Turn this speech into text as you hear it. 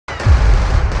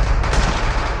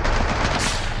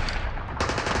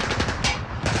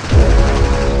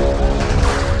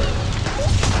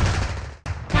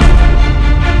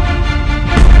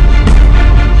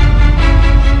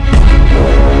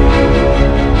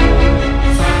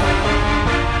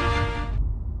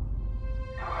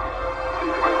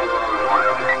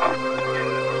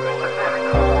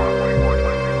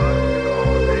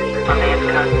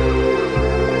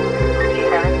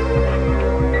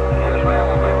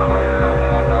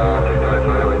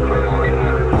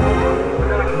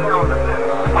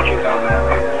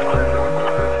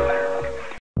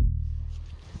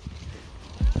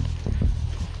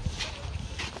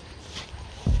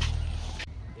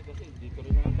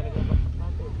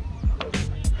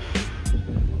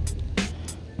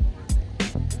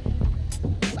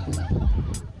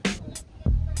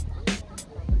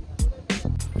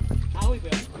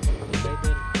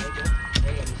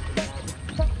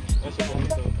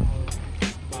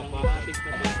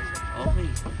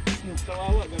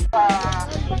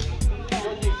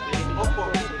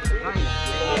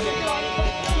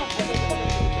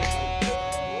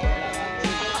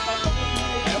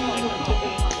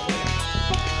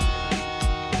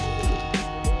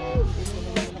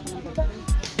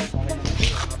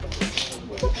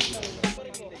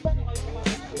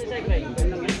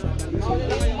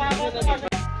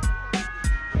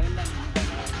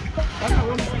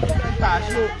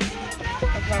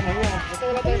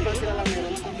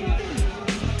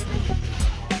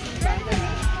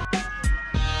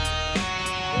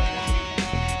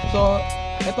So,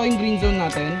 ito yung green zone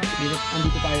natin.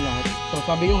 Andito tayo lahat. So,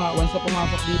 sabi ko nga, once na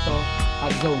pumasok dito,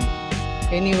 hot zone.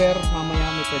 Anywhere, mamaya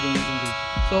may pwedeng engage.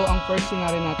 So, ang first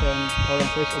scenario natin, or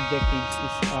ang first objectives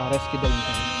is rescue the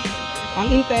intel. Ang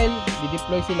intel,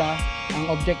 di-deploy sila.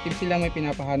 Ang objective sila, may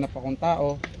pinapahanap akong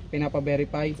tao,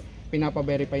 pinapa-verify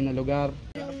na lugar.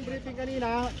 Yung briefing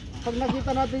kanina, pag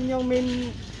nakita natin yung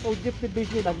main objective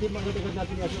base nila, hindi magiging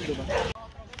natin yung asol, diba?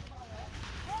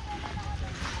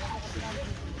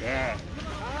 Yeah.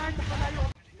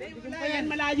 Yan,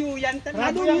 malayo yan.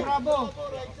 Bravo yan, bravo.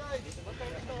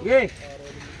 Okay.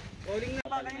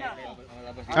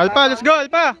 Alpha, let's go,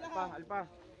 Alpha.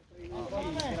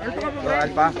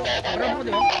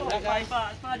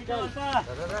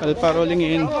 Alpha rolling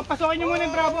in. Pasokin nyo muna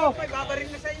yung bravo.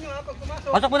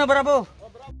 Pasok mo na, bravo.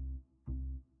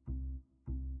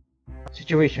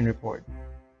 Situation report.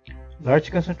 Large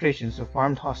concentrations of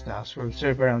armed hostiles were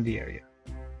observed around the area.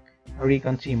 A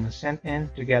recon team was sent in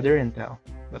to gather intel,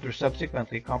 but were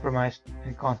subsequently compromised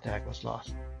and contact was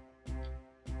lost.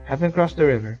 Having crossed the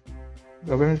river,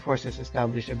 government forces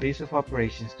established a base of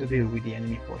operations to deal with the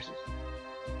enemy forces.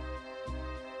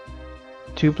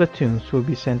 2 platoons will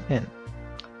be sent in.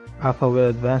 Alpha will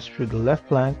advance through the left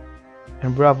flank,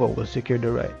 and Bravo will secure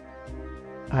the right.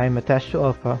 I am attached to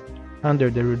Alpha under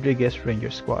the Rodrigez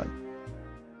Ranger Squad.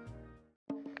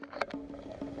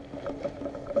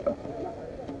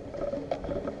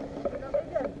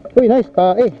 Uy, nice,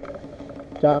 tae.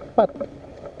 Jackpot.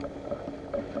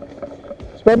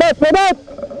 Spread out, spread out!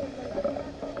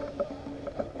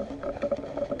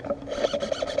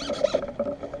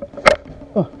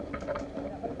 Oh.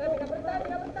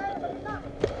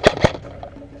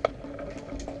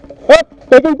 Up!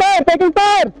 Taking fire! Taking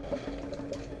fire!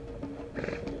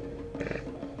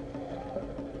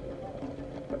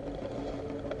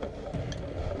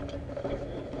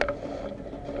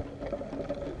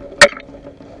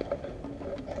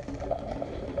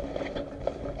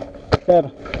 Sir,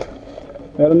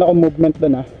 meron akong movement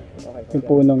doon yung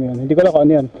punong yun. Hindi ko lang kung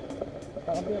ano yan.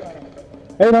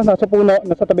 Ayun nasa puno,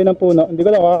 nasa tabi ng puno. Hindi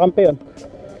ko lang kakampi yun.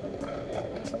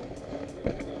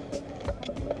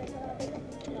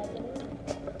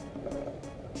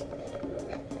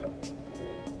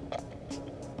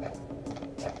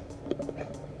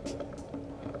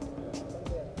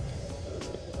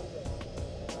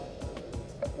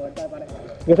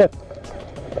 Yes, sir.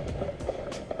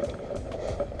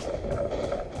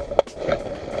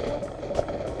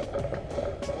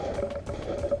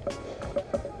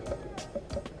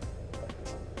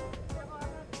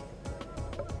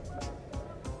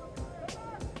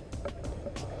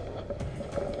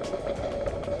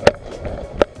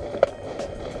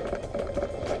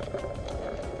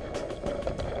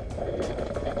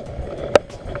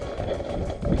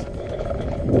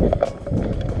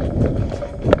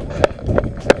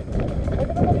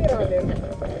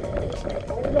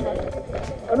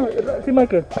 Ano, si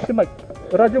Mike,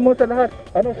 radyo mo sa lahat.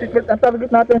 Ano, si Ferd, ang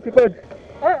target natin si Ferd.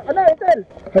 Ah, ano, Intel?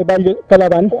 May value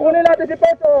kalaban? Kukunin natin si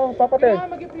Ferd o papatay?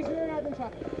 Kaya mag-prisoner natin siya.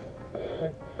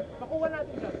 Makuha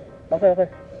natin siya.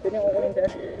 Okay. Sino yung kukunin siya?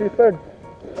 Si Ferd.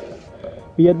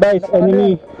 Be advised,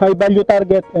 enemy high value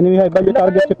target. Enemy high value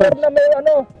target si Ferd. Na may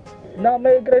ano, na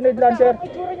may grenade launcher. Ay,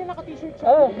 tsura niya naka-t-shirt siya.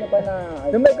 Oo.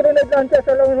 Yung may grenade launcher,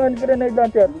 sa lang yung grenade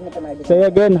launcher. Say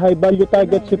again, high value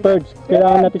target si Ferd.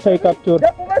 Kailangan natin siya i-capture.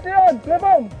 Diyan po kasi yun,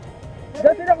 Clebong!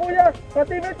 Diyan sila kuya,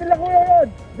 ka-teammate sila kuya yun.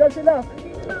 Diyan sila.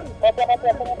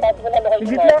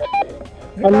 Higit lang.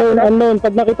 Unknown.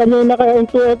 Pag nakita nyo yung naka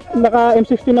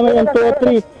M16 naman yung 2 o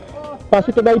 3,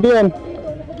 positive ID yan.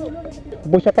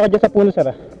 Busa pa ka dyan sa puno, sir.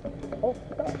 Oh,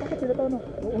 bakit sila to, no?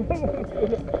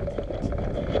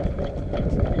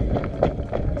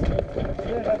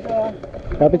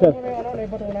 Sabi, sir.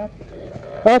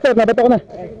 Ah, sir, nabato ko na.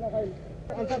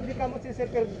 Ang subject ka mo si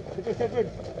Spectre,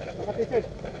 naka-t-shirt.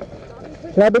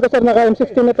 Sinabi ko, sir, naka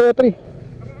M16 na 2 o 3.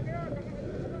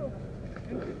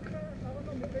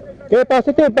 Okay,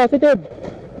 positive.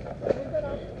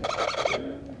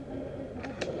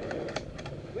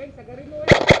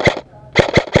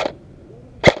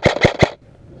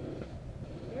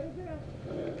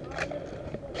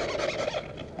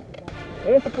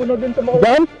 Ayun, sa puno din sa baba.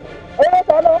 Diyan? Ayun,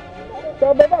 sa ano?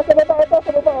 Sa baba ito,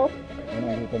 sa baba oh.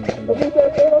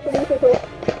 Sumisis, ayun, sumisis oh.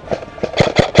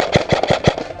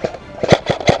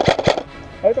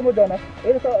 Ay, ito mo dyan ah.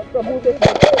 Ayun, sa buses.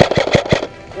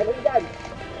 Ayun, dyan.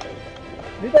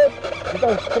 Dito.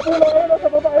 Sa puno, ayun,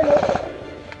 sa baba, ayun oh.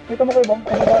 Dito mo kayo bang?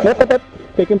 Let.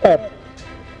 Taking fire.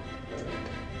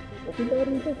 Okay na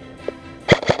rin ito.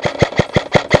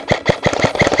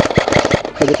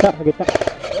 Sa gitna.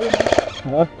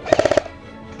 Oo.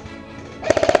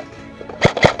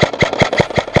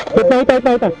 Ito.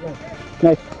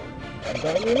 Nice.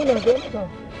 Dahil lang dyan.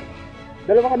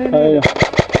 Dalawa kanina. Ayun.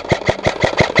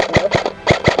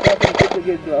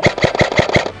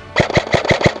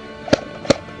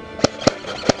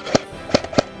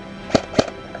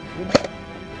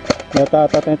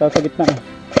 Tatay tayo sa gitna.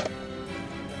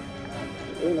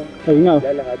 Ayun nga.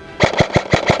 Lalakad.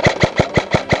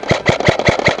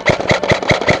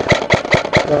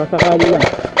 Baka sakali lang.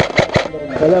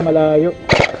 Wala, malayo.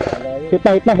 Hit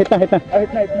na. Ah, hit na.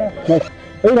 Nice.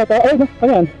 Ayun na, ayun.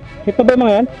 Ano yan? Hit na ba yung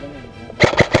mga yan?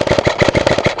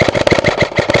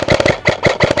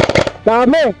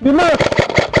 Dami! 5!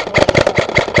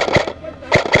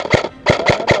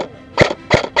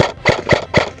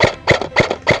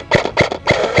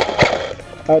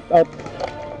 Out.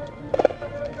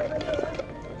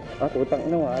 Putang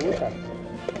ina, walit ah.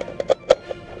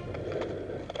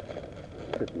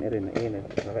 Meron na init,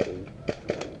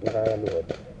 nakaluhod.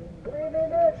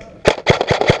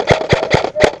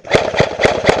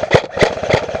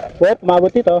 What?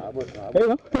 Umabot dito.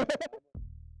 Ayun, no?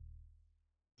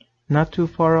 Not too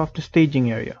far off the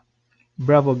staging area,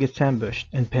 Bravo gets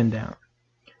ambushed and pinned down.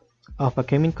 Alpha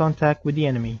came in contact with the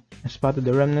enemy and spotted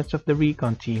the remnants of the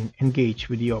recon team engaged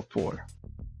with the OP4.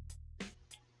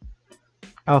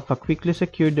 Alpha quickly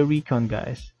secured the recon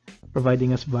guys,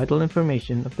 providing us vital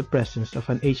information of the presence of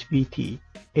an HVT,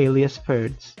 alias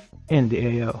Ferds, in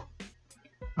the AO.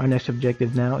 Our next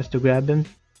objective now is to grab him,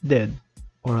 dead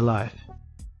or alive.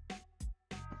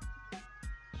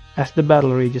 As the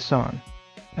battle rages on,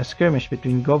 a skirmish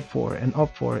between Gov4 and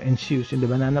Op4 ensues in the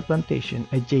banana plantation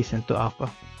adjacent to Alpha.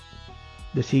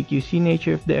 The CQC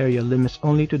nature of the area limits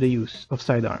only to the use of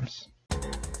sidearms.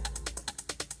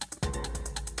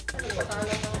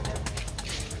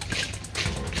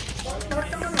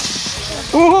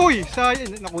 Uy!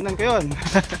 Sayang! Nakunan ko yun!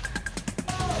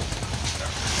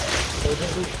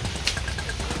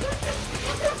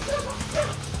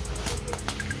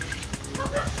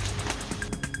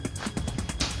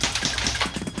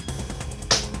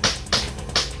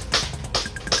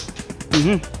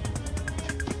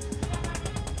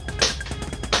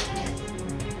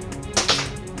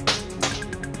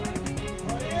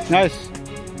 Nice.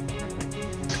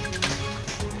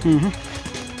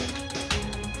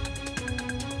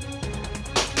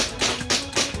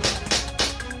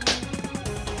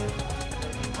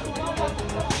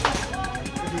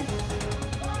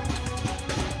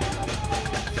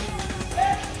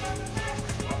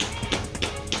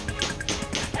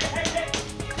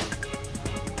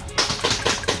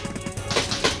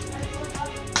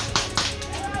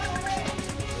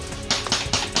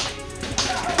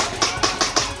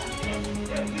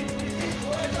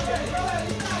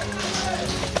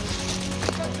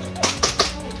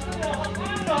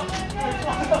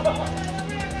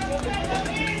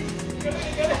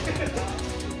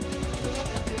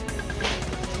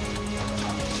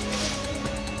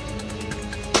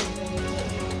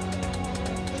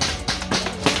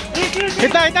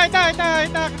 Hita!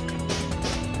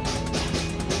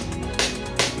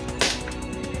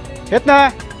 Hit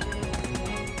na!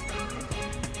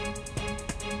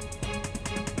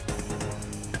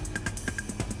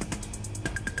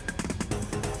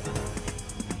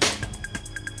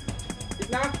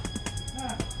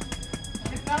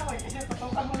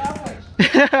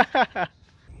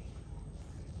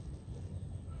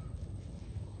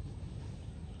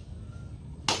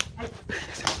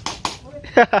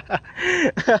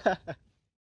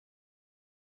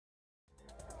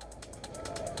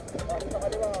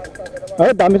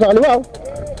 Ay, dami sa kaliwa oh.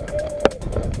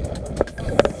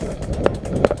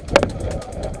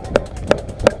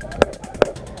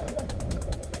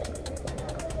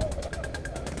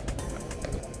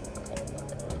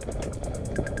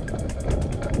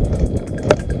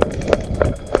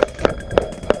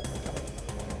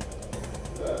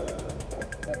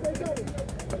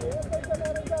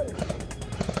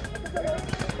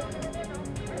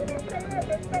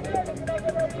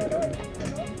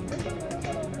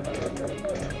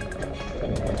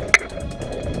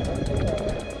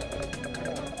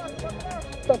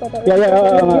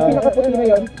 Yung pinakaputi na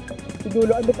yun.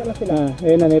 Siguro, ano pala sila?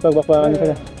 Ayun na, naipagbaklakan na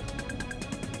sila.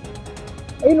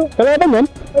 Ayun o. Kalaban yan?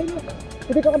 Ayun o.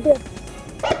 Hindi ka kampiyan.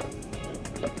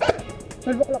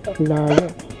 Nalbaklak ka. Layo.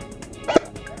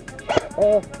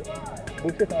 Oo.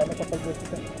 Bullshit na ano kapag bullshit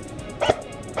yan.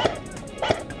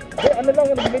 Ano lang,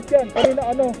 nag-mate yan. Kanina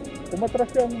ano, umatras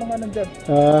yung mga nandyan.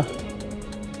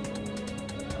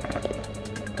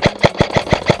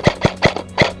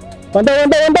 One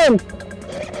down!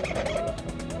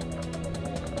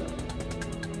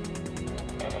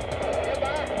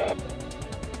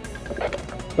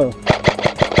 Ito.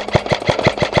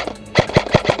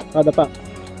 Kada pa.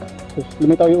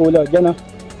 Lumitaw yung ulo. Diyan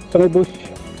sa may bush.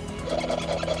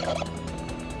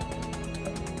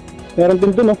 Meron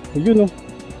din dun Yun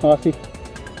kasi.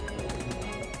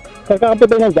 Kakampi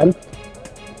ba yan dyan?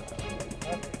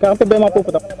 Kakampi ba yung mga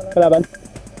puputok? Kalaban?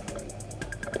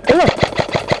 Ayun!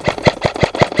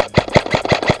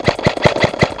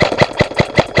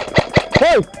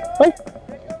 Hey! Ay!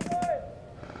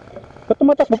 Ba't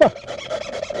tumatakbo pa?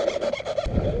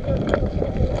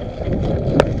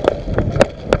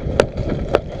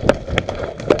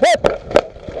 Hop!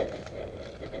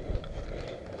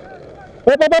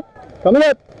 Hop!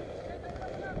 Kamilit!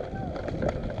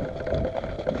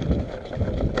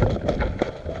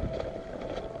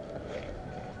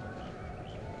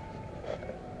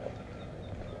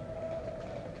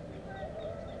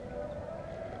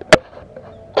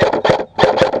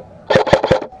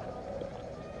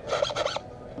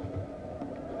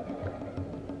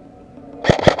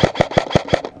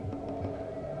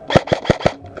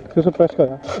 Susuppress ko.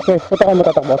 Okay, punta ka mo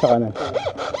tatakbo sa kanan.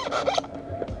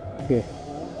 Okay.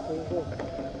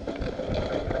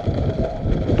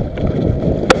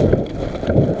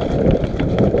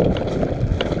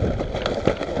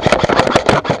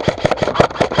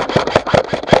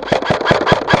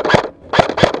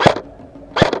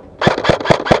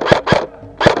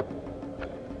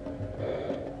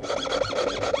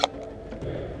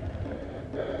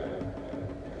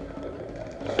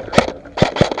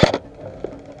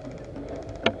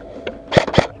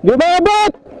 Di ba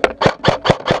abot?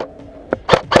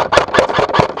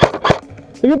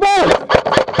 Sige pa!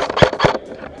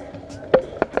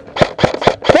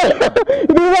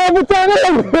 Hindi ba abot sa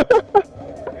akin?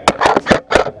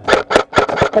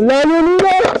 Ang layo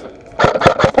nila!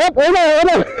 Hop! Ayun na!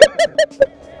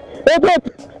 Hop!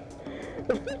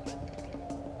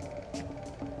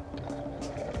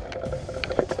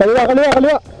 Kaliwa!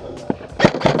 Kaliwa!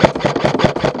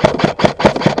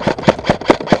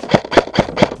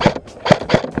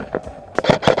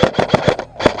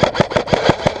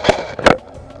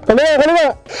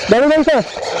 Dali na isa.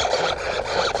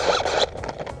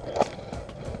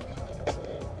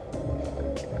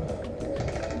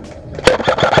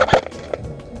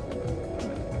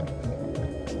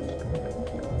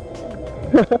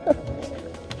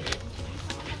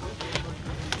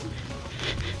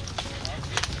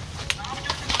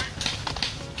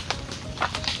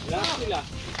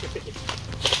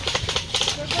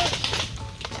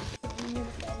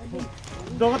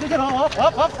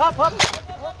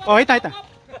 Oh, hita. Dito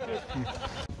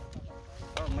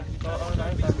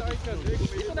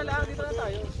na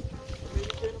tayo.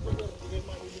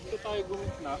 Dito tayo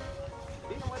gumit na.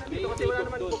 Dito kasi wala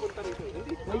naman pupunta rito.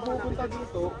 May pupunta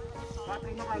dito.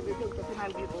 Patrick na kagad yun kasi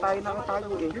nandito tayo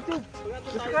nakatago YouTube.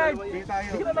 Subscribe.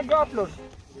 Hindi na mag-upload.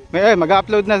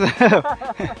 Mag-upload na. Ano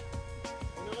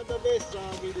ka the best sa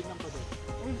gilid ng pader?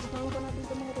 Uy, kasama ka natin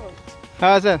ito mga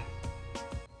to. Sir.